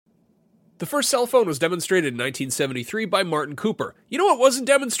The first cell phone was demonstrated in 1973 by Martin Cooper. You know what wasn't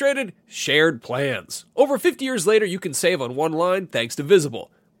demonstrated? Shared plans. Over 50 years later, you can save on one line thanks to Visible.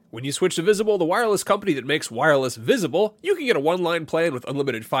 When you switch to Visible, the wireless company that makes wireless visible, you can get a one-line plan with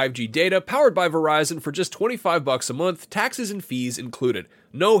unlimited 5G data powered by Verizon for just $25 a month, taxes and fees included.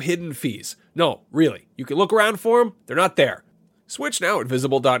 No hidden fees. No, really. You can look around for them. They're not there. Switch now at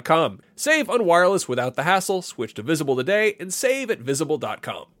Visible.com. Save on wireless without the hassle. Switch to Visible today and save at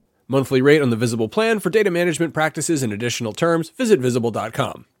Visible.com. Monthly rate on the Visible plan for data management practices and additional terms. Visit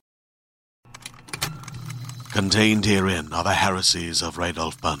Visible.com. Contained herein are the heresies of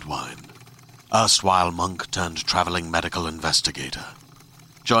Radolf Burntwine, erstwhile monk turned traveling medical investigator.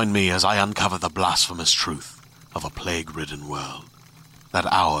 Join me as I uncover the blasphemous truth of a plague-ridden world, that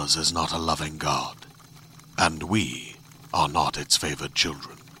ours is not a loving God, and we are not its favored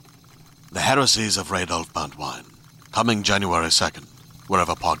children. The heresies of Radolf Burntwine, coming January 2nd,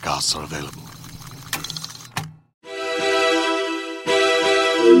 wherever podcasts are available.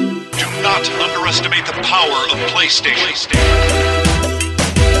 Do not underestimate the power of PlayStation.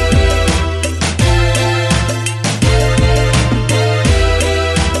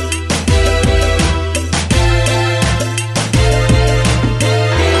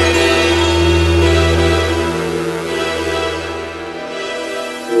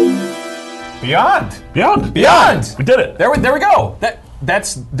 Beyond! We did it. There we go.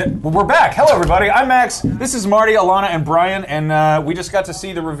 We're back. Hello, everybody. I'm Max. This is Marty, Alana, and Brian, and we just got to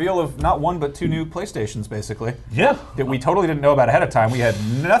see the reveal of not one but two new PlayStations, basically. Yeah. That we totally didn't know about ahead of time. We had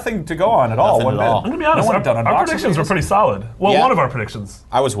nothing to go on at all. I'm going to be honest, our predictions were pretty solid. Well, one of our predictions.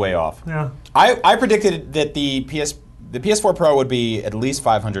 I was way off. Yeah. I predicted that the PS4 Pro would be at least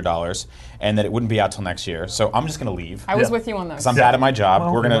 $500 and that it wouldn't be out till next year. So I'm just going to leave. I was with you on those. Because I'm bad at my job.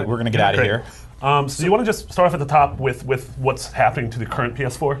 Well, we're gonna get out of here. So you want to just start off at the top with what's happening to the current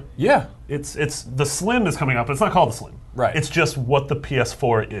PS4? Yeah. It's the Slim is coming up, but it's not called the Slim. Right. It's just what the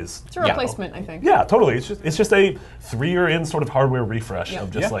PS4 is. It's a replacement, I think. Yeah, totally. It's just a 3-year-in sort of hardware refresh of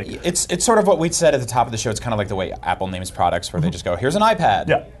just like It's sort of what we said at the top of the show. It's kind of like the way Apple names products, where they just go, "Here's an iPad."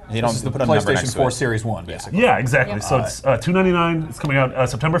 Yeah. And you don't This is the put a number next PlayStation to 4 it. Series 1, basically. Yeah, exactly. Yep. So it's $299. It's coming out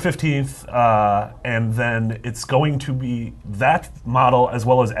September 15th, and then it's going to be that model as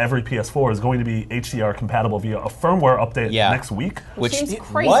well as every PS4 is going to be HDR compatible via a firmware update next week. Which seems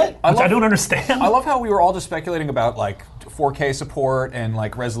crazy. What? Which I don't understand. I love how we were all just speculating about like 4K support and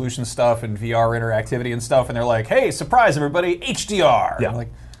like resolution stuff and VR interactivity and stuff, and they're like, "Hey, surprise, everybody, HDR!" Yeah. I'm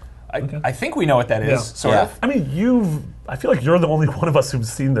like, I think we know what that is, sort of. I mean, I feel like you're the only one of us who's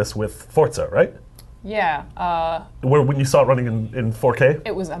seen this with Forza, right? Yeah. Where when you saw it running in 4K?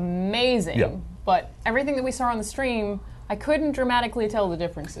 It was amazing. Yeah. But everything that we saw on the stream, I couldn't dramatically tell the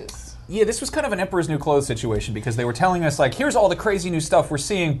differences. Yeah, this was kind of an Emperor's New Clothes situation because they were telling us, like, here's all the crazy new stuff we're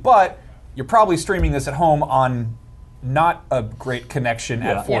seeing, but you're probably streaming this at home on not a great connection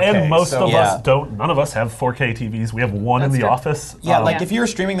at 4K. And most of Yeah. us don't. None of us have 4K TVs. We have one in That's the true. office. Yeah, like Yeah. if you're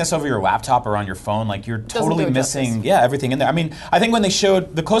streaming this over your laptop or on your phone, like you're totally do it missing justice. everything in there. I mean, I think when they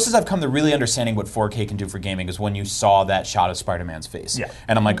showed, the closest I've come to really understanding what 4K can do for gaming is when you saw that shot of Spider-Man's face. Yeah.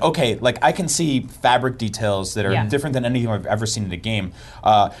 And I'm like, okay, like I can see fabric details that are Yeah. different than anything I've ever seen in a game.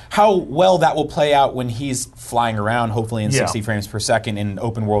 How well that will play out when he's flying around, hopefully in 60 frames per second in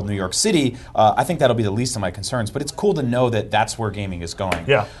open world New York City, I think that'll be the least of my concerns. But it's cool to know that that's where gaming is going.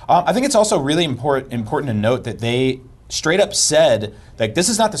 Yeah. I think it's also really important to note that they straight up said, like, this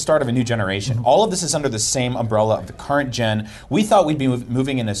is not the start of a new generation. All of this is under the same umbrella of the current gen. We thought we'd be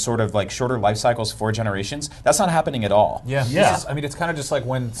moving in a sort of like shorter life cycles, 4 generations. That's not happening at all. Yeah. I mean, it's kind of just like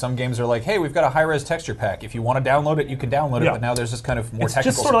when some games are like, hey, we've got a high-res texture pack. If you want to download it, you can download it, Yeah. but now there's this kind of more It's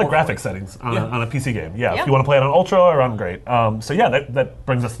technical just sort of like support for graphic it. settings on a PC game. Yeah, Yeah. if you want to play it on Ultra or on Great. So yeah, that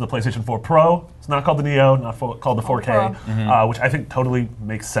brings us to the PlayStation 4 Pro. It's not called the Neo, not called the 4K, which I think totally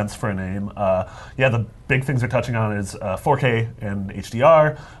makes sense for a name. Yeah, the big things they're touching on is 4K and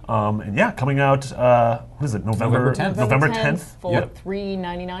HDR. And yeah, coming out, what is it, November 10th? November 10th? For Yep.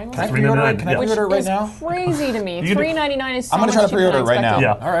 $399. Can I pre-order it? Can I Yeah. pre-order it right Is now? crazy to me. You can- $399 is so I'm gonna much try to cheaper than pre-order it right now.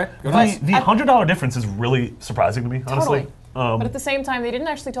 expected. Yeah. All right. Go nice. The $100 difference is really surprising to me, honestly. Totally. But at the same time, they didn't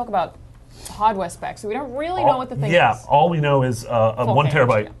actually talk about hardware specs, so we don't really know what the thing Yeah, is. all we know is a 1 4K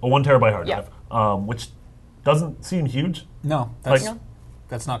terabyte, HDR. a 1 terabyte hard Yeah. drive, which doesn't seem huge. No, Like, that's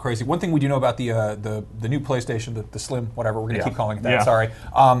That's not crazy. One thing we do know about the new PlayStation, the Slim, whatever, we're going to Yeah. keep calling it that, Yeah. sorry.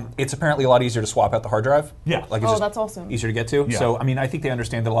 It's apparently a lot easier to swap out the hard drive. Yeah. Like it's Oh, just that's awesome. easier to get to. Yeah. So, I mean, I think they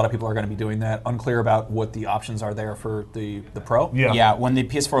understand that a lot of people are going to be doing that. Unclear about what the options are there for the Pro. Yeah. Yeah, when the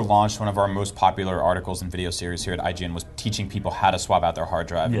PS4 launched, one of our most popular articles and video series here at IGN was teaching people how to swap out their hard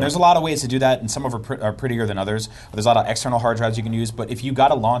drive. Yeah. And there's a lot of ways to do that, and some of them are prettier than others. There's a lot of external hard drives you can use, but if you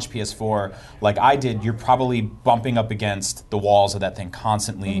got a launch PS4 like I did, you're probably bumping up against the walls of that thing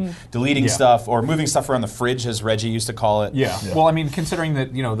constantly, deleting Yeah. stuff or moving stuff around the fridge, as Reggie used to call it. Yeah. Well, I mean, considering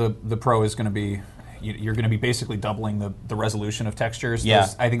that the Pro is going to be, you're going to be basically doubling the resolution of textures. Yeah.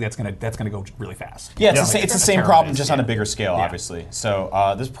 I think that's going to go really fast. Yeah, it's Yeah. the same, it's the Like, same terabytes, problem, just on a yeah. bigger scale, Yeah. obviously.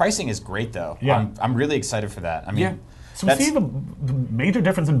 So this pricing is great, though. Yeah. I'm really excited for that. I mean, Yeah. So we see the major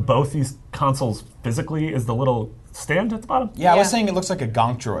difference in both these consoles physically is the little stand at the bottom. Yeah, I was Yeah. saying it looks like a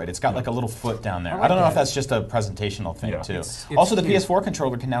Gonk droid. It's got like a little foot down there. I don't know if that's just a presentational thing, Yeah. too. It's Also, the cute. PS4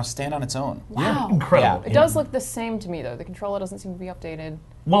 controller can now stand on its own. Wow. Incredible. It does look the same to me, though. The controller doesn't seem to be updated.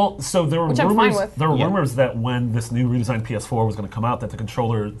 Well, so there were Which I'm fine rumors. with. There were Yeah. rumors that when this new redesigned PS4 was going to come out, that the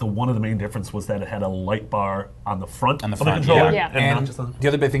controller, one of the main difference was that it had a light bar on the front, On the of front, the controller, yeah. and not And just on. the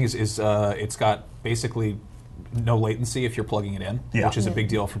other big thing is it's got basically no latency if you're plugging it in, Yeah. which is a big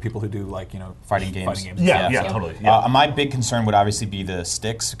deal for people who do Fighting games. and Yeah, stuff. yeah, Yeah. totally. Yeah. My big concern would obviously be the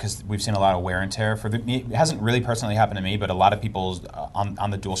sticks, because we've seen a lot of wear and tear. It hasn't really personally happened to me, but a lot of people's on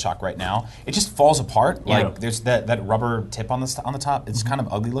the DualShock right now, it just falls apart. Yeah. Like there's that rubber tip on the top. It's kind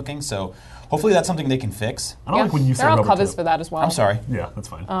of ugly looking. So hopefully that's something they can fix. I don't like when you say there are rubber covers tip. for that as well. I'm sorry. Yeah, that's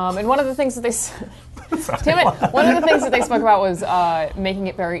fine. And one of the things that damn it, one of the things that they spoke about was making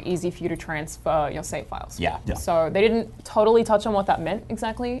it very easy for you to transfer your save files. Yeah. Yeah. So they didn't totally touch on what that meant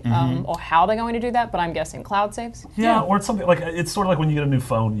exactly, or how they're going to do that. But I'm guessing cloud saves. Yeah, or it's something like it's sort of like when you get a new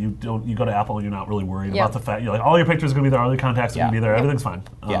phone, you go to Apple and you're not really worried Yeah. about the fact you're like all your pictures are gonna be there, all your contacts are gonna Yeah. be there, everything's fine.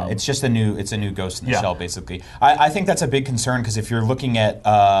 Yeah, it's just a new ghost in the Yeah. shell, basically. I think that's a big concern, because if you're looking at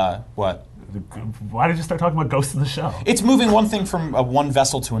what. Why did you start talking about Ghost in the Shell? It's moving one thing from one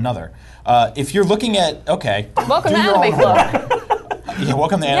vessel to another. If you're looking at, Welcome do to your Anime own Club. Yeah,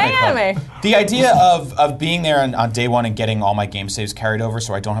 welcome to Anime Yay, Club. anime. The idea of being there on day one and getting all my game saves carried over,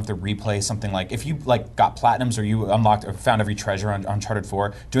 so I don't have to replay something like, if you like got platinums or you unlocked or found every treasure on Uncharted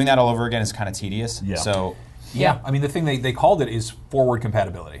 4, doing that all over again is kind of tedious. Yeah. So Yeah, I mean the thing they called it is forward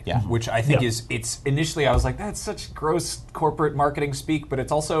compatibility. Yeah. Which I think Yeah. it's initially I was like, that's such gross corporate marketing speak, but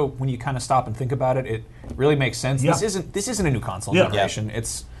it's also when you kind of stop and think about it, it really makes sense. Yeah. This isn't a new console Yeah. generation.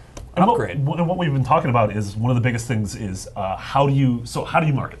 It's an And upgrade. and what we've been talking about is one of the biggest things is how do you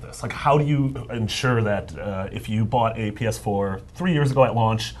market this? Like how do you ensure that if you bought a PS4 3 years ago at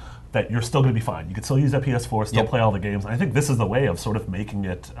launch, that you're still going to be fine. You can still use that PS4, still Yep. play all the games. And I think this is the way of sort of making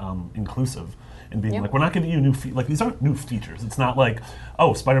it inclusive and being Yep. like, we're not giving you new like these aren't new features. It's not like,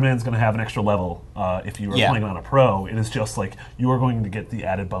 oh, Spider-Man's going to have an extra level if you are Yeah. playing on a Pro. It is just like you are going to get the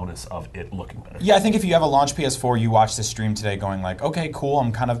added bonus of it looking better. yeah, I think if you have a launch PS4, you watch this stream today going like, okay, cool,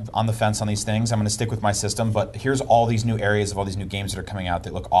 I'm kind of on the fence on these things. I'm going to stick with my system, but here's all these new areas of all these new games that are coming out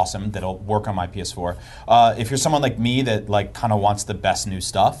that look awesome, that'll work on my PS4. If you're someone like me that like kind of wants the best new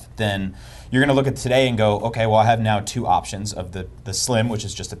stuff, then you're going to look at today and go, okay, well, I have now two options of the Slim, which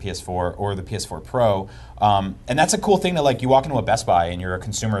is just a PS4, or the PS4 Pro. And that's a cool thing that like you walk into a Best Buy and you're a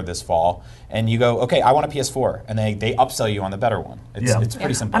consumer this fall, and you go, okay, I want a PS4, and they upsell you on the better one. It's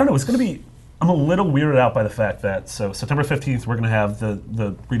pretty simple. I don't know. It's going to be. I'm a little weirded out by the fact that September 15th we're going to have the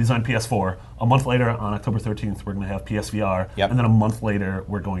redesigned PS4. A month later, on October 13th, we're going to have PSVR, Yep. and then a month later,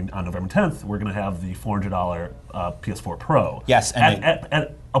 we're going on November 10th. We're going to have the $400 PS4 Pro. Yes, and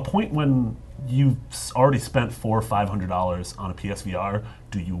at a point when you've already spent $400 or $500 on a PSVR,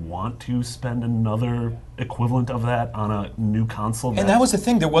 do you want to spend another equivalent of that on a new console? And that was the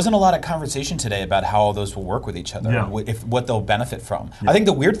thing. There wasn't a lot of conversation today about how all those will work with each other, Yeah. what they'll benefit from. I think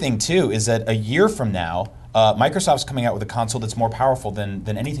the weird thing too is that a year from now, Microsoft's coming out with a console that's more powerful than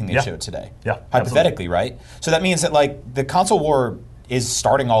anything they Yeah. showed today. Yeah, hypothetically, right? So that means that like the console war is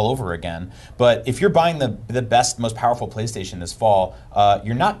starting all over again. But if you're buying the best, most powerful PlayStation this fall,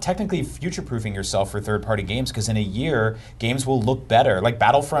 you're not technically future-proofing yourself for third-party games, because in a year, games will look better. Like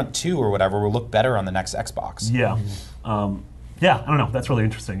Battlefront 2 or whatever will look better on the next Xbox. Yeah. Yeah, I don't know. That's really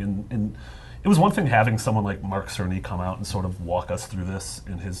interesting. And it was one thing having someone like Mark Cerny come out and sort of walk us through this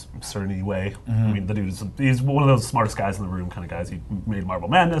in his Cerny way. I mean, the dude he's one of those smartest guys in the room kind of guys. He made Marble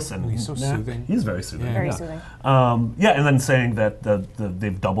Madness. And He's so soothing. He's very soothing. Very yeah. soothing. Yeah, and then saying that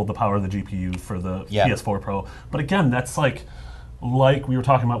they've doubled the power of the GPU for the Yeah. PS4 Pro. But again, that's like we were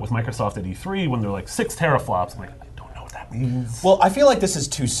talking about with Microsoft at E3 when they're like 6 teraflops. I'm like, I don't know what that Well, I feel like this is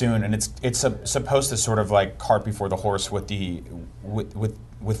too soon, and it's supposed to sort of like cart before the horse with the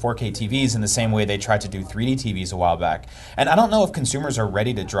with 4K TVs in the same way they tried to do 3D TVs a while back. And I don't know if consumers are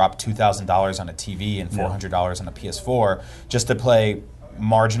ready to drop $2,000 on a TV and $400 on a PS4 just to play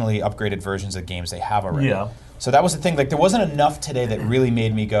marginally upgraded versions of games they have already. Yeah. So that was the thing. Like, there wasn't enough today that really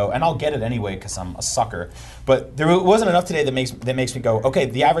made me go, and I'll get it anyway because I'm a sucker. But there wasn't enough today that makes me go, okay,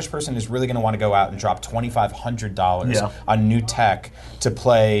 the average person is really going to want to go out and drop $2,500 on new tech to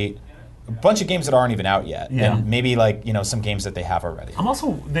play a bunch of games that aren't even out yet, and maybe like some games that they have already. I'm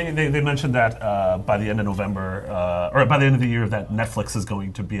also they mentioned that by the end of November or by the end of the year that Netflix is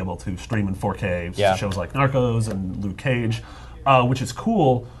going to be able to stream in 4K shows like Narcos and Luke Cage, which is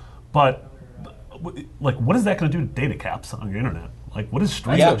cool, but. Like, what is that going to do to data caps on your internet? Like, what is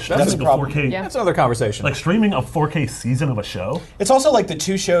streaming? That's a problem. 4K? Yeah. That's another conversation. Like streaming a 4K season of a show. It's also like the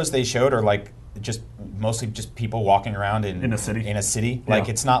two shows they showed are like just mostly just people walking around in a city. Like,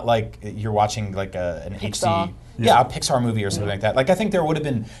 it's not like you're watching like an Pixar. HD. A Pixar movie or something like that. Like, I think there would have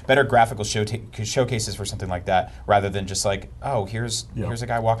been better graphical showcases for something like that, rather than just like, oh, here's a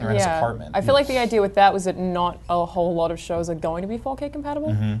guy walking around his apartment. I feel like the idea with that was that not a whole lot of shows are going to be 4K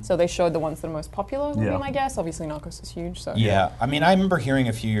compatible. So they showed the ones that are most popular, would be my guess. Obviously, Narcos is huge. So Yeah, I mean, I remember hearing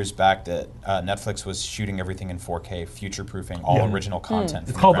a few years back that Netflix was shooting everything in 4K, future-proofing all original content.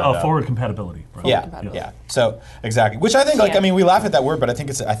 It's from called the ground up. forward compatibility. Right? Yeah. So exactly, which I think, like, I mean, we laugh at that word, but I think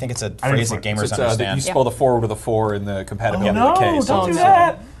it's a phrase that gamers It's, understand. you spell the 4 with a 4 in the compatibility No, of the K. don't do no.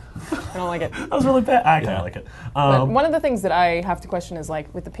 that. I don't like it. That was really bad. I kind of like it. But one of the things that I have to question is,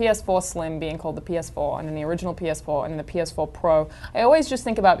 like, with the PS4 Slim being called the PS4, and then the original PS4, and then the PS4 Pro, I always just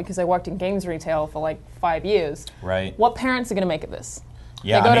think about, because I worked in games retail for like 5 years, Right. what parents are going to make of this?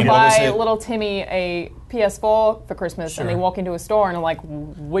 Yeah, they go I mean, to what was buy it- little Timmy a PS4 for Christmas, and they walk into a store and are like,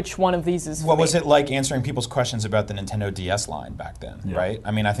 which one of these is for What me? was it like answering people's questions about the Nintendo DS line back then, right? I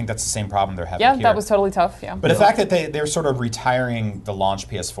mean, I think that's the same problem they're having Yeah, here. that was totally tough, yeah. But the fact that they're sort of retiring the launch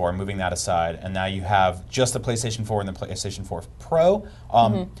PS4, moving that aside, and now you have just the PlayStation 4 and the PlayStation 4 Pro, I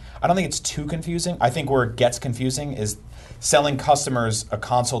don't think it's too confusing. I think where it gets confusing is selling customers a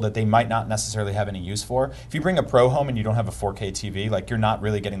console that they might not necessarily have any use for. If you bring a Pro home and you don't have a 4K TV, like, you're not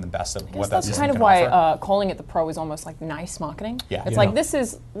really getting the best of what that That's system kind of can why offer. calling it the Pro is almost like nice marketing. Yeah. It's Yeah. like, this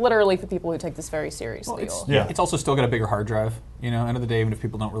is literally for people who take this very seriously. It's also still got a bigger hard drive. End of the day, even if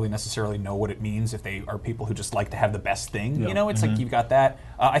people don't really necessarily know what it means, if they are people who just like to have the best thing, it's like you've got that.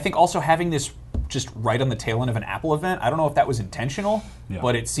 I think also having this just right on the tail end of an Apple event, I don't know if that was intentional,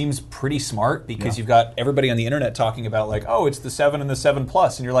 but it seems pretty smart because you've got everybody on the internet talking about like, oh, it's the 7 and the 7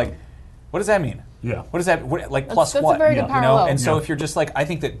 Plus, and you're like, what does that mean? Yeah. What does that like plus that's what? a very good parallel. And so if you're just like, I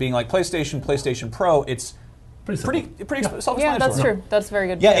think that being like PlayStation Pro, it's pretty self-explanatory. Yeah, that's true. That's very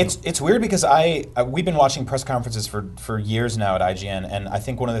good. Yeah, it's weird because we've been watching press conferences for years now at IGN, and I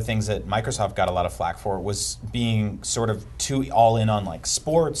think one of the things that Microsoft got a lot of flack for was being sort of too all in on like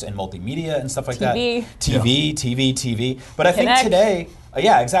sports and multimedia and stuff like TV. that. TV. But I think Kinect. today,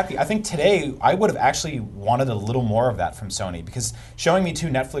 yeah, exactly. I think today I would have actually wanted a little more of that from Sony, because showing me 2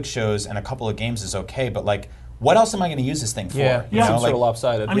 Netflix shows and a couple of games is okay, but like, what else am I going to use this thing for? Yeah, You know, seems like- sort of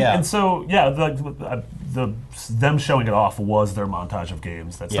lopsided. I mean, and so them showing it off was their montage of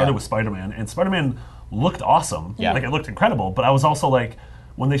games that started with Spider-Man, and Spider-Man looked awesome. Yeah. Like, it looked incredible. But I was also like,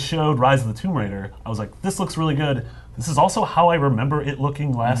 when they showed Rise of the Tomb Raider, I was like, this looks really good. This is also how I remember it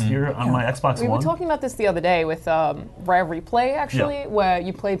looking last year on my Xbox We One. were talking about this the other day with Rare Replay, actually, where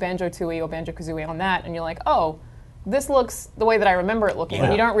you play Banjo-Tooie or Banjo-Kazooie on that, and you're like, oh, this looks the way that I remember it looking.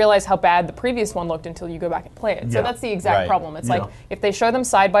 And you don't realize how bad the previous one looked until you go back and play it. So Yeah. that's the exact Right. problem. It's Yeah. like, if they show them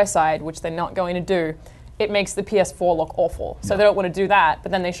side by side, which they're not going to do, it makes the PS4 look awful. So they don't want to do that,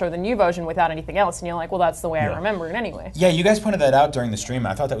 but then they show the new version without anything else, and you're like, well, that's the way I remember it anyway. Yeah, you guys pointed that out during the stream.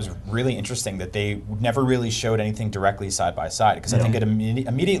 I thought that was really interesting that they never really showed anything directly side by side, because I think it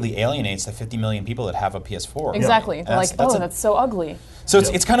immediately alienates the 50 million people that have a PS4. Exactly. They're like, That's oh, a- that's so ugly. So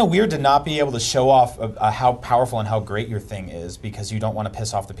it's kind of weird to not be able to show off how powerful and how great your thing is, because you don't want to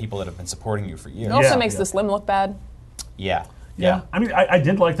piss off the people that have been supporting you for years. It also Yeah, makes yeah. the Slim look bad. Yeah. Yeah, I mean, I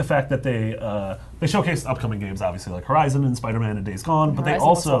did like the fact that they showcased upcoming games, obviously, like Horizon and Spider-Man and Days Gone, but they Horizon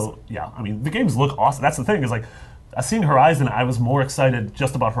looks also, I mean, the games look awesome. That's the thing, is like, seeing Horizon, I was more excited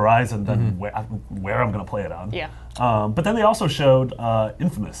just about Horizon than where I'm going to play it on. Yeah. But then they also showed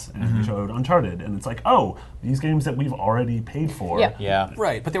Infamous, and they showed Uncharted, and it's like, oh, these games that we've already paid for. Yeah. Yeah.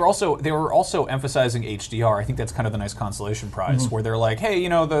 Right, but they were also emphasizing HDR. I think that's kind of the nice consolation prize, where they're like, hey,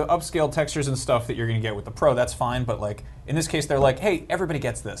 the upscale textures and stuff that you're going to get with the Pro, that's fine, but like in this case, they're like, hey, everybody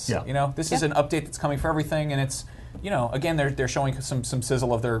gets this. Yeah. This is an update that's coming for everything, and it's again they're showing some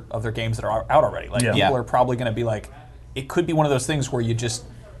sizzle of their games that are out already. Like Yeah. people are probably going to be like, it could be one of those things where you just,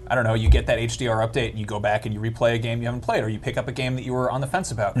 I don't know, you get that HDR update and you go back and you replay a game you haven't played, or you pick up a game that you were on the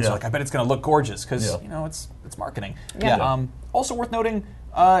fence about. And you're like, I bet it's going to look gorgeous because it's marketing. Yeah. Also worth noting,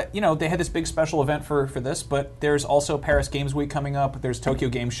 they had this big special event for this, but there's also Paris Games Week coming up. There's Tokyo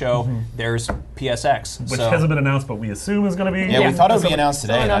Game Show. There's PSX, which hasn't been announced, but we assume is going to be. Yeah, we thought it would be announced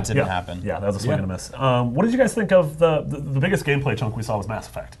today, and that didn't happen. Yeah, that was a swing and a miss. What did you guys think of the biggest gameplay chunk we saw was Mass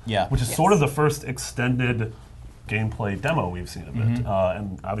Effect? Yeah, which is sort of the first extended gameplay demo we've seen of it.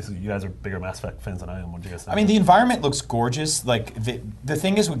 And obviously you guys are bigger Mass Effect fans than I am. What do you guys think? I mean, the environment looks gorgeous. Like, the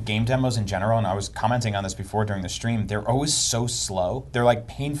thing is with game demos in general, and I was commenting on this before during the stream, they're always so slow. They're like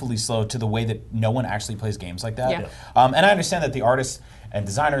painfully slow to the way that no one actually plays games like that. Yeah. And I understand that the artists and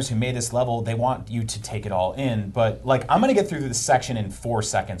designers who made this level, they want you to take it all in. But like, I'm going to get through this section in 4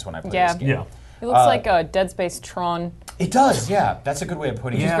 seconds when I play this game. Yeah. It looks like a Dead Space Tron. It does, yeah. That's a good way of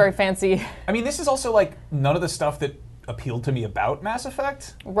putting it. It's very fancy. I mean, this is also like none of the stuff that appealed to me about Mass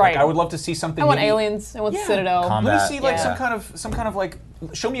Effect. Right. Like, I would love to see something. I want maybe, aliens. I want Citadel. Combat. Let me see like Yeah. some kind of like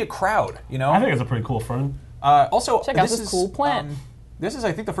show me a crowd. You know. I think it's a pretty cool fun. Also, Check out this this is, cool plant. This is,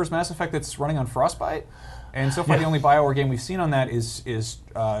 I think, the first Mass Effect that's running on Frostbite. And so far, the only BioWare game we've seen on that is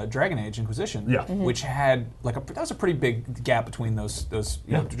Dragon Age Inquisition, Yeah. which had like that was a pretty big gap between those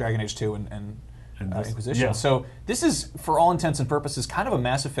Dragon Age 2 and Inquisition. yeah. So this is, for all intents and purposes, kind of a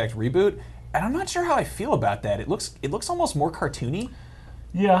Mass Effect reboot, and I'm not sure how I feel about that. It looks almost more cartoony.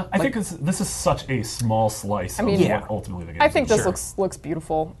 Yeah, I think this is such a small slice of what ultimately the game I is. think this looks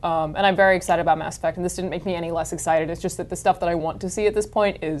beautiful, and I'm very excited about Mass Effect, and this didn't make me any less excited. It's just that the stuff that I want to see at this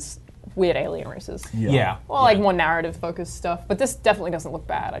point is weird alien races. Yeah. Well, like more narrative-focused stuff, but this definitely doesn't look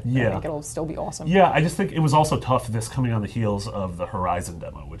bad. I think it'll still be awesome. Yeah, I just think it was also tough, this coming on the heels of the Horizon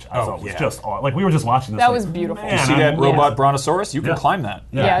demo, which I thought was yeah. just like we were just watching this. That like, was beautiful. man, You see I'm- that robot Brontosaurus? You can Yeah. climb that.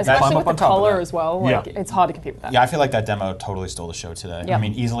 Yeah, especially Climb with up on the top of color that. as well. Like, Yeah. it's hard to compete with that. Yeah, I feel like that demo totally stole the show today. Yeah. I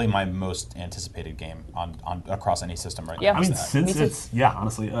mean, easily my most anticipated game on across any system right Yeah. now. I mean, is that. since Me too. it's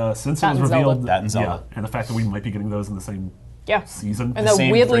honestly, since That it was and Zelda. revealed, That and Zelda. and the fact that we might be getting those in the same Yeah. season. And they're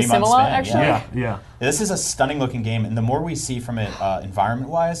same weirdly 3-month similar, span, actually. yeah. This is a stunning looking game, and the more we see from it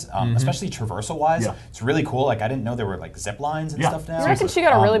environment-wise, especially traversal-wise, Yeah. it's really cool. Like, I didn't know there were like zip lines and Yeah. stuff now. You reckon she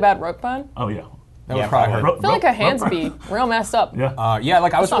got a really bad rope burn? Oh yeah. That would Yeah, probably probably. hurt. I feel like her hands be real messed up. Yeah. Yeah,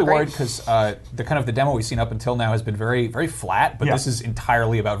 like I was That's really not worried great. because the kind of the demo we've seen up until now has been very, very flat, but Yeah. this is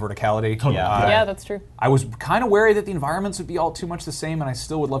entirely about verticality. Totally. Yeah, that's true. I was kind of wary that the environments would be all too much the same, and I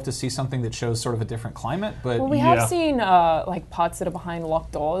still would love to see something that shows sort of a different climate. But Well, we Yeah. have seen like pots that are behind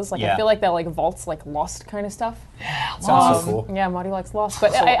locked doors. Like Yeah. I feel like they're like vaults, like Lost kind of stuff. sounds so cool. Yeah, Marty likes Lost,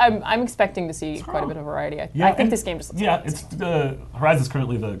 but I'm expecting to see quite a bit of variety. I think and- this game just looks yeah. great. It's Horizon's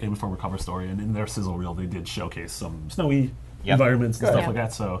currently the Game Informer cover story, and in their sizzle reel they did showcase some snowy environments and stuff Yeah. like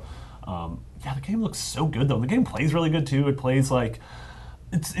that. So, the game looks so good though. And the game plays really good too. It plays like.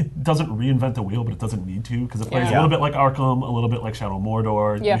 It doesn't reinvent the wheel, but it doesn't need to, because it plays a Yeah. little bit like Arkham, a little bit like Shadow of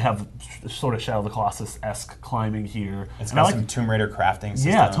Mordor. Yeah. You have sort of Shadow of the Colossus-esque climbing here. It's And I got like- some Tomb Raider crafting systems.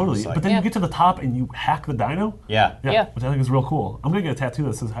 yeah, totally. like- But then Yeah. you get to the top and you hack the dino. yeah. Yeah. Which I think is real cool. I'm gonna get a tattoo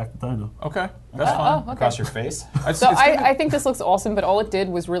that says hack the dino. Okay, that's Oh, fine. okay. Across your face. So I think this looks awesome, but all it did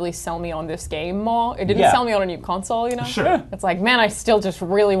was really sell me on this game more. It didn't Yeah. sell me on a new console, you know? Sure. It's like, man, I still just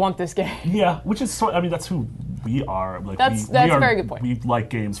really want this game. Yeah, which is sort. I mean, that's who we are. Like That's we a are, very good point. We like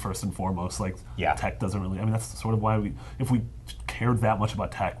games first and foremost. Like Yeah. tech doesn't really. I mean, that's sort of why if we cared that much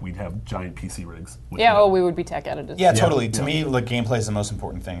about tech, we'd have giant PC rigs. which Yeah, we- or we would be tech editors. Yeah, totally. To me, like, gameplay is the most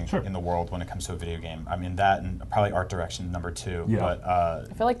important thing Sure. in the world when it comes to a video game. I mean, that and probably art direction number 2. Yeah. But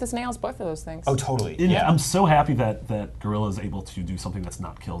I feel like this nails both of those things. oh, totally. And yeah. I'm so happy that Guerrilla is able to do something that's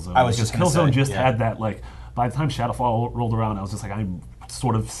not Killzone. I was Because just gonna Killzone say, just yeah. had that, like, by the time Shadowfall rolled around, I was just like, I'm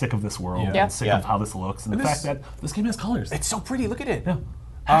sort of sick of this world Yeah. and sick Yeah. of how this looks, and the This- fact that this game has colors. It's so pretty. Look at it. Yeah.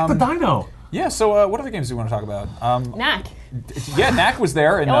 Hack the dino. Yeah. So, what other games do you want to talk about? Knack. Yeah, Knack was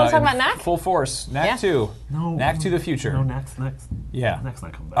there in, You wanna talk in about Knack? full force. Knack Yeah. 2. No. Knack to the future. No, next. Yeah. Next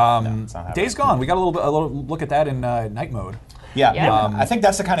not coming back. it's not happening. Days Gone. We got a little look at that in night mode. Yeah, Yeah. I think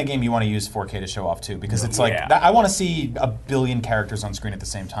that's the kind of game you want to use 4K to show off too, because it's like Yeah. that, I want to see a billion characters on screen at the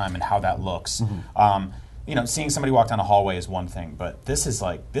same time and how that looks. Seeing somebody walk down a hallway is one thing, but this is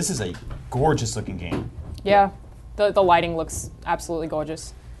a gorgeous looking game. Yeah. The lighting looks absolutely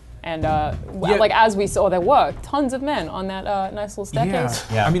gorgeous. And like as we saw, there were tons of men on that nice little staircase.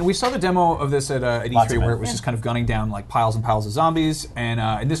 Yeah. I mean, we saw the demo of this at Lots E3 of where men. it was just kind of gunning down like piles and piles of zombies,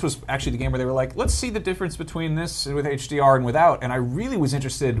 and this was actually the game where they were like, let's see the difference between this with HDR and without. And I really was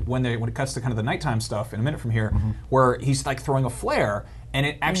interested when it cuts to kind of the nighttime stuff in a minute from here, where he's like throwing a flare, and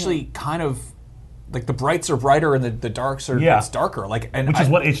it actually kind of like the brights are brighter and the darks are it's darker. Like, and which is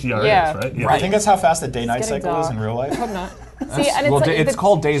what HDR Yeah. is, right? I think that's how fast the day-night getting cycle is in dark. real life. I hope not. See, and it's, well, like, it's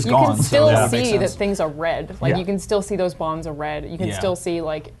called Days you Gone, can so still that makes see that sense. things are red. Like you can still see those bonds are red. You can Yeah. still see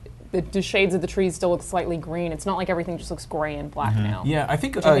like the shades of the trees still look slightly green. It's not like everything just looks gray and black now. Yeah, I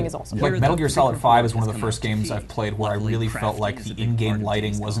think, Which I think is awesome. like Here, Metal the Gear Solid Paper 5 is Board one of has the come first out to games feed. I've played where I Luckily, really felt like crafting is the a big in-game part of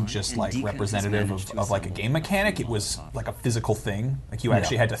lighting Days wasn't Gone, just and like Deacon has representative managed to of like a assemble game mechanic. It multiple was songs. like a physical thing. Like you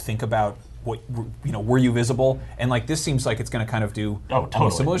actually had to think about what, were you visible? And like this seems like it's going to kind of do almost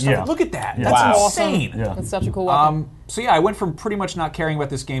totally. similar stuff. Yeah. Look at that. Yeah. That's Wow. insane. Yeah. It's such a cool weapon. So yeah, I went from pretty much not caring about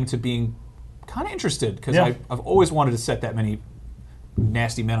this game to being kind of interested because Yeah. I've always wanted to set that many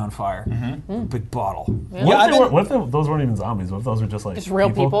nasty men on fire. Big bottle. What if those weren't even zombies? What if those were just like Just real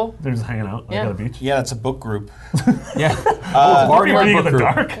people? They're just hanging out like Yeah. at a beach. Yeah, it's a book group. Yeah. Already reading in the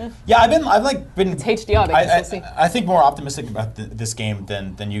dark. Yeah, I've been. It's HDR, they can still see. I think more optimistic about this game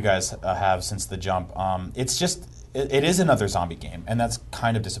than you guys have since the jump. It's just it is another zombie game, and that's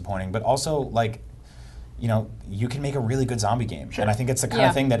kind of disappointing. But also like, you can make a really good zombie game, and I think it's the kind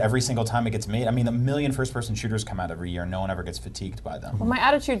of thing that every single time it gets made. I mean, a million first-person shooters come out every year, and no one ever gets fatigued by them. Well, my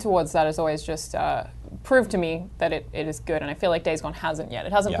attitude towards that is always just prove to me that it is good, and I feel like Days Gone hasn't yet.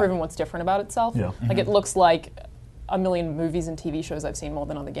 It hasn't Yeah. proven what's different about itself. Yeah. Like it looks like a million movies and TV shows I've seen more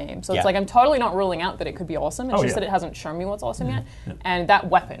than other games. So Yeah. it's like I'm totally not ruling out that it could be awesome. It's just yeah. that it hasn't shown me what's awesome yet. And that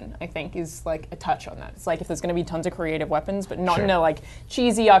weapon, I think, is like a touch on that. It's like if there's going to be tons of creative weapons, but not in a like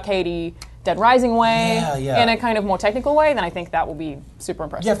cheesy, arcadey, Dead Rising way, in a kind of more technical way, then I think that will be super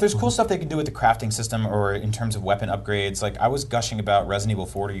impressive. Yeah, if there's cool stuff they can do with the crafting system or in terms of weapon upgrades, like I was gushing about Resident Evil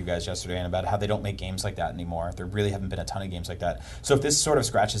 4 to you guys yesterday and about how they don't make games like that anymore. There really haven't been a ton of games like that. So if this sort of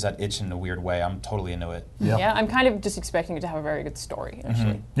scratches that itch in a weird way, I'm totally into it. Yeah, I'm kind of just expecting it to have a very good story,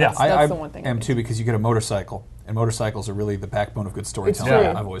 actually. Yeah. That's I the one thing. am too because you get a motorcycle, and motorcyles are really the backbone of good storytelling. true.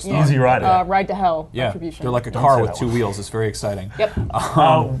 I've always thought. Easy rider. Ride to Hell Yeah, attribution. they're like a Don't car say with that two one. wheels. It's very exciting. Yep.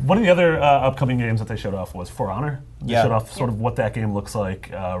 One of the other upcoming games that they showed off was For Honor. They Yeah. showed off sort of what that game looks like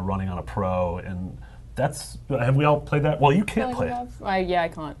running on a Pro, and that's have we all played that? Well, you can't play it. I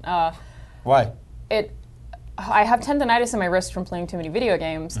can't. Why? I have tendonitis in my wrist from playing too many video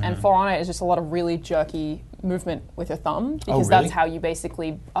games, and For Honor is just a lot of really jerky movement with your thumb because really? that's how you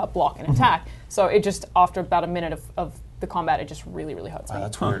basically block and attack. So it just, after about a minute of the combat, it just really, really hurts me.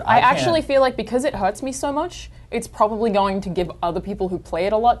 That's weird. I can't- actually feel like because it hurts me so much, it's probably going to give other people who play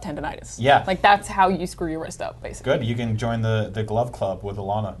it a lot tendonitis. Yeah. Like that's how you screw your wrist up, basically. Good, you can join the glove club with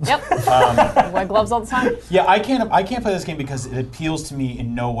Alana. Yep. I wear gloves all the time. Yeah, I can't play this game because it appeals to me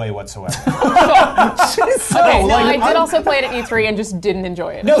in no way whatsoever. Okay, no, I did I'm- also play it at E3 and just didn't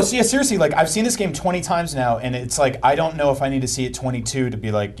enjoy it. No, seriously, like I've seen this game 20 times now, and it's like I don't know if I need to see it 22 to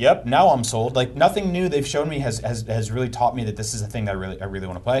be like, yep, now I'm sold. Like nothing new they've shown me has really taught me that this is a thing that I really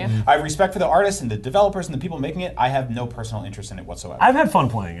want to play. Yeah. I have respect for the artists and the developers and the people making it. I have no personal interest in it whatsoever. I've had fun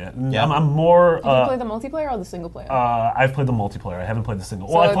playing it. Yeah. I'm more. Did you play the multiplayer or the single player? I've played the multiplayer. I haven't played the single.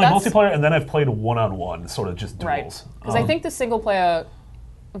 So Well, I played that's- multiplayer and then I've played one-on-one, sort of just Right. duels. Because I think the single player,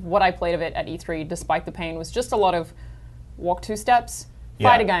 what I played of it at E3, despite the pain, was just a lot of walk two steps,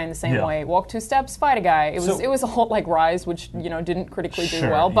 fight a guy in the same Yeah. way, walk two steps, fight a guy. So- It was a whole like Rise, which didn't critically do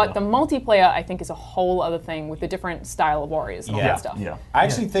Sure, well. But yeah. the multiplayer, I think, is a whole other thing with the different style of warriors and all Yeah. that stuff. Yeah. I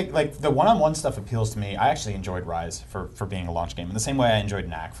actually think like the one-on-one stuff appeals to me. I actually enjoyed Rise for being a launch game in the same way I enjoyed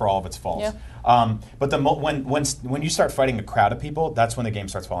Knack for all of its faults. Yeah. But when you start fighting a crowd of people, that's when the game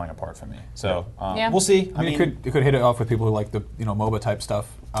starts falling apart for me. So Yeah. we'll see. I mean, it could hit it off with people who like the MOBA type stuff.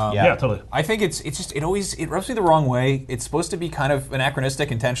 Yeah, totally. I think it's just it rubs me the wrong way. It's supposed to be kind of anachronistic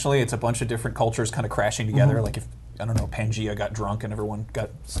intentionally. It's a bunch of different cultures kind of crashing together. Like if I don't know, Pangea got drunk and everyone got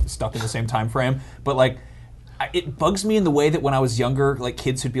stuck in the same time frame. But like, it bugs me in the way that when I was younger, like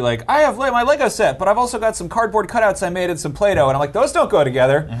kids would be like, "I have my Lego set, but I've also got some cardboard cutouts I made and some Play-Doh," and I'm like, "Those don't go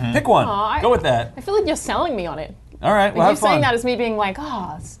together. Pick one. Aw, Go with that." I feel like you're selling me on it. All right, Like well, you have fun. saying that as me being like,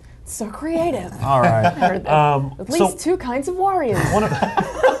 it's so creative. All right. I heard that. At least so- two kinds of warriors.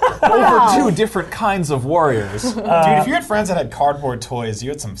 Over two different kinds of warriors. Dude, if you had friends that had cardboard toys, you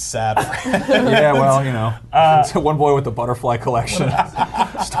had some sad friends. Yeah, well, it's one boy with the butterfly collection.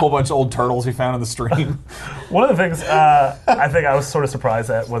 Just a whole bunch of old turtles he found in the stream. One of the things I think I was sort of surprised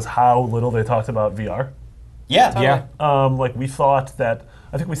at was how little they talked about VR. Yeah. Like we thought that.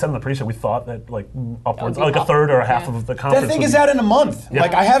 I think we said in the pre-show we thought that like upwards, be like a up. third or a half Yeah. of the conference. That thing would is be- out in a month. Yeah.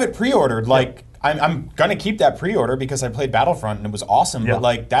 Like I have it pre-ordered. Like I'm gonna keep that pre-order because I played Battlefront and it was awesome. Yeah. But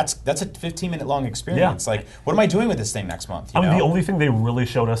like that's a 15-minute long experience. Yeah. Like what am I doing with this thing next month? You I mean, know? the only thing they really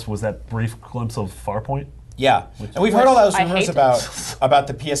showed us was that brief glimpse of Farpoint. Yeah, and we've heard all those I rumors hate. about. about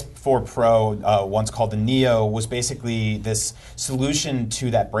the PS4 Pro, once called the Neo, was basically this solution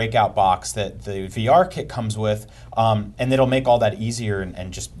to that breakout box that the VR kit comes with, and it'll make all that easier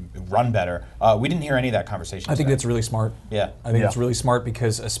and just run better. We didn't hear any of that conversation. I think today. that's really smart. Yeah. I think it's really smart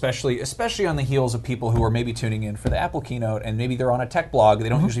because especially on the heels of people who are maybe tuning in for the Apple keynote and maybe they're on a tech blog, they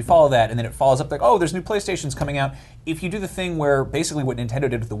don't usually follow that, and then it follows up like, oh, there's new PlayStations coming out. If you do the thing where basically what Nintendo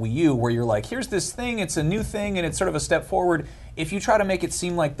did with the Wii U, where you're like, here's this thing, it's a new thing, and it's sort of a step forward, if you try to make it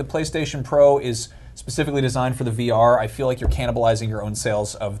seem like the PlayStation Pro is specifically designed for the VR, I feel like you're cannibalizing your own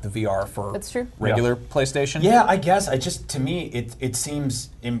sales of the VR for That's true. regular PlayStation. Yeah, I guess. To me, it seems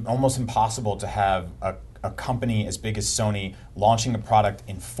almost impossible to have a company as big as Sony launching a product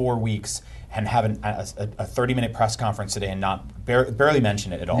in 4 weeks and have a 30-minute press conference today and not barely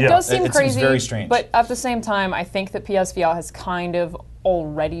mention it at all. It does seem it crazy, seems very strange. but at the same time, I think that PSVR has kind of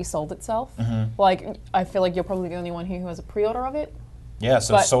already sold itself. Like, I feel like you're probably the only one here who has a pre-order of it. Yeah,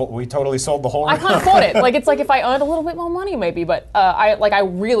 so we totally sold the whole. I can't afford it. Like, it's like if I earned a little bit more money, maybe. But I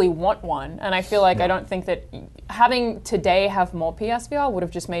really want one, and I feel like I don't think that having today have more PSVR would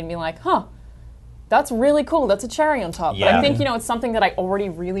have just made me like, huh. That's really cool. That's a cherry on top. But I think it's something that I already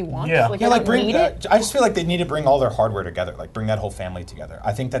really want. Yeah. Like, Yeah, I like don't need it. I just feel like they need to bring all their hardware together, like bring that whole family together.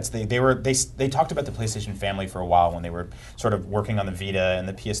 I think that's they talked about the PlayStation family for a while when they were sort of working on the Vita and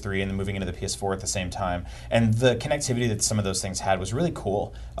the PS3 and then moving into the PS4 at the same time. And the connectivity that some of those things had was really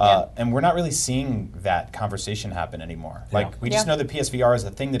cool. And we're not really seeing that conversation happen anymore. Like we just know that PSVR is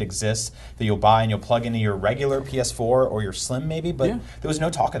a thing that exists that you'll buy and you'll plug into your regular PS4 or your Slim maybe, but there was no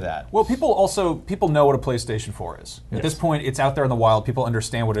talk of that. Well, people know what a PlayStation 4 is. At this point, it's out there in the wild. People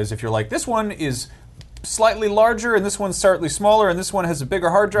understand what it is. If you're like, this one is slightly larger, and this one's slightly smaller, and this one has a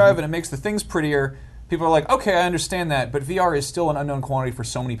bigger hard drive, and it makes the things prettier, people are like, okay, I understand that. But VR is still an unknown quantity for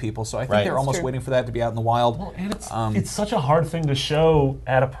so many people, so I think they're almost waiting for that to be out in the wild. Well, and it's such a hard thing to show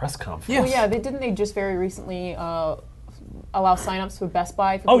at a press conference. Well, yeah, they just very recently allow signups for Best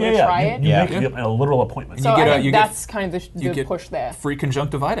Buy for people to try it. You make a literal appointment. So I think that's kind of the push there. Free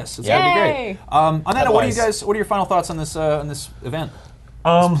conjunctivitis. It's gonna be great. On that note, what are your final thoughts on this event?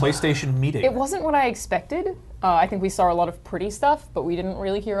 This PlayStation meeting. It wasn't what I expected. I think we saw a lot of pretty stuff, but we didn't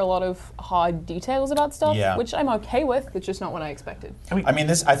really hear a lot of hard details about stuff, which I'm okay with. It's just not what I expected. I mean,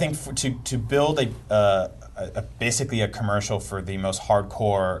 this. I think to build basically a commercial for the most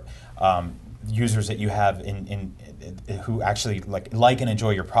hardcore users that you have in who actually like and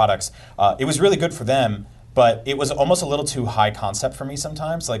enjoy your products, it was really good for them. But it was almost a little too high concept for me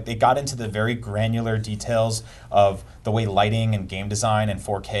sometimes. Like, they got into the very granular details of the way lighting and game design and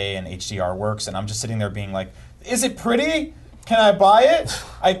 4K and HDR works, and I'm just sitting there being like, is it pretty? Can I buy it?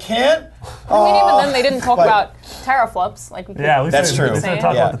 I can't? I mean, even then, they didn't talk about teraflops. Like, we could, at least that's true. They didn't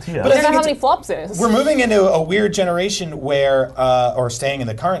talk about the TS. But doesn't know how many flops it is. We're moving into a weird generation where, or staying in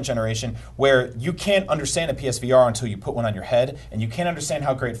the current generation, where you can't understand a PSVR until you put one on your head, and you can't understand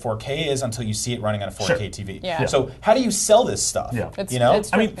how great 4K is until you see it running on a 4K TV. Yeah. So how do you sell this stuff? Yeah. It's, you know?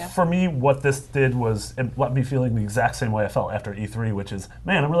 it's true, For me, what this did was it left me feeling the exact same way I felt after E3, which is,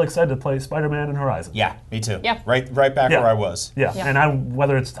 man, I'm really excited to play Spider-Man and Horizon. Yeah, me too. Yeah. Right back where I was. Yeah, and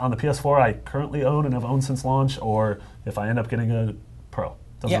whether it's on the PS4 I currently own and have owned since launch, or if I end up getting a Pro.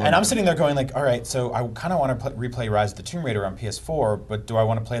 Yeah, and I'm sitting there going like, all right, so I kind of want to replay Rise of the Tomb Raider on PS4, but do I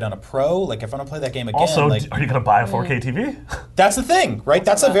want to play it on a Pro? Like, if I want to play that game again, also, like, are you going to buy a 4K TV? That's the thing, right?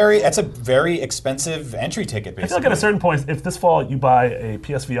 That's a very expensive entry ticket, basically. I feel like at a certain point, if this fall you buy a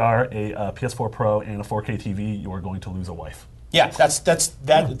PSVR, a PS4 Pro, and a 4K TV, you are going to lose a wife. Yeah, that's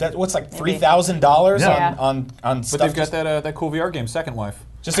what's like $3,000 on stuff. But they've got that cool VR game, Second Wife.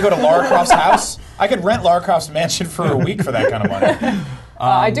 Just to go to Lara Croft's house? I could rent Lara Croft's mansion for a week for that kind of money.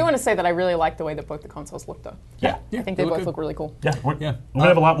 I do want to say that I really like the way that both the consoles look, though. Yeah. I think they both look really cool. Yeah, we're going to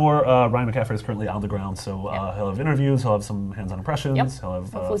have a lot more. Ryan McCaffrey is currently on the ground, so he'll have interviews, he'll have some hands-on impressions, he'll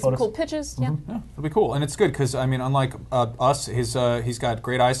have hopefully photos. some cool pitches. Yeah. It'll be cool, and it's good because I mean, unlike us, he's got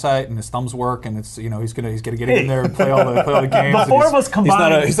great eyesight and his thumbs work, and it's he's gonna get in there and play all the games. The four of us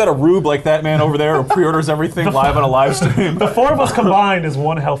combined. He's not a rube like that man over there who pre-orders everything live on a live stream. The four of us combined is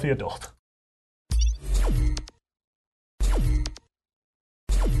one healthy adult.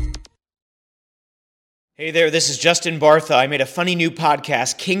 Hey there, this is Justin Bartha. I made a funny new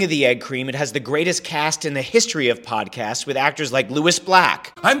podcast, King of the Egg Cream. It has the greatest cast in the history of podcasts with actors like Louis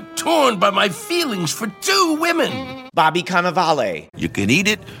Black. I'm torn by my feelings for two women. Bobby Cannavale. You can eat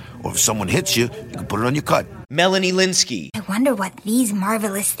it, Or if someone hits you, you can put it on your cut. Melanie Linsky. I wonder what these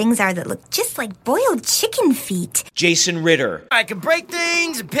marvelous things are that look just like boiled chicken feet. Jason Ritter. I can break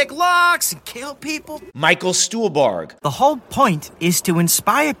things and pick locks and kill people. Michael Stuhlbarg. The whole point is to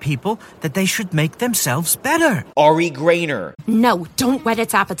inspire people that they should make themselves better. Ari Grainer. No, don't whet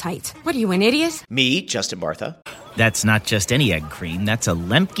its appetite. What are you, an idiot? Me, Justin Bartha. That's not just any egg cream, that's a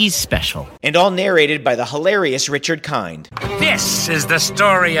Lemke's special. And all narrated by the hilarious Richard Kind. This is the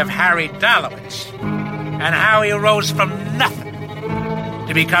story of Harry Dalowitz and how he rose from nothing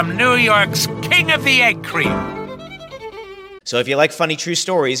to become New York's King of the Egg Cream. So if you like funny true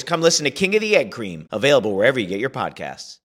stories, come listen to King of the Egg Cream, available wherever you get your podcasts.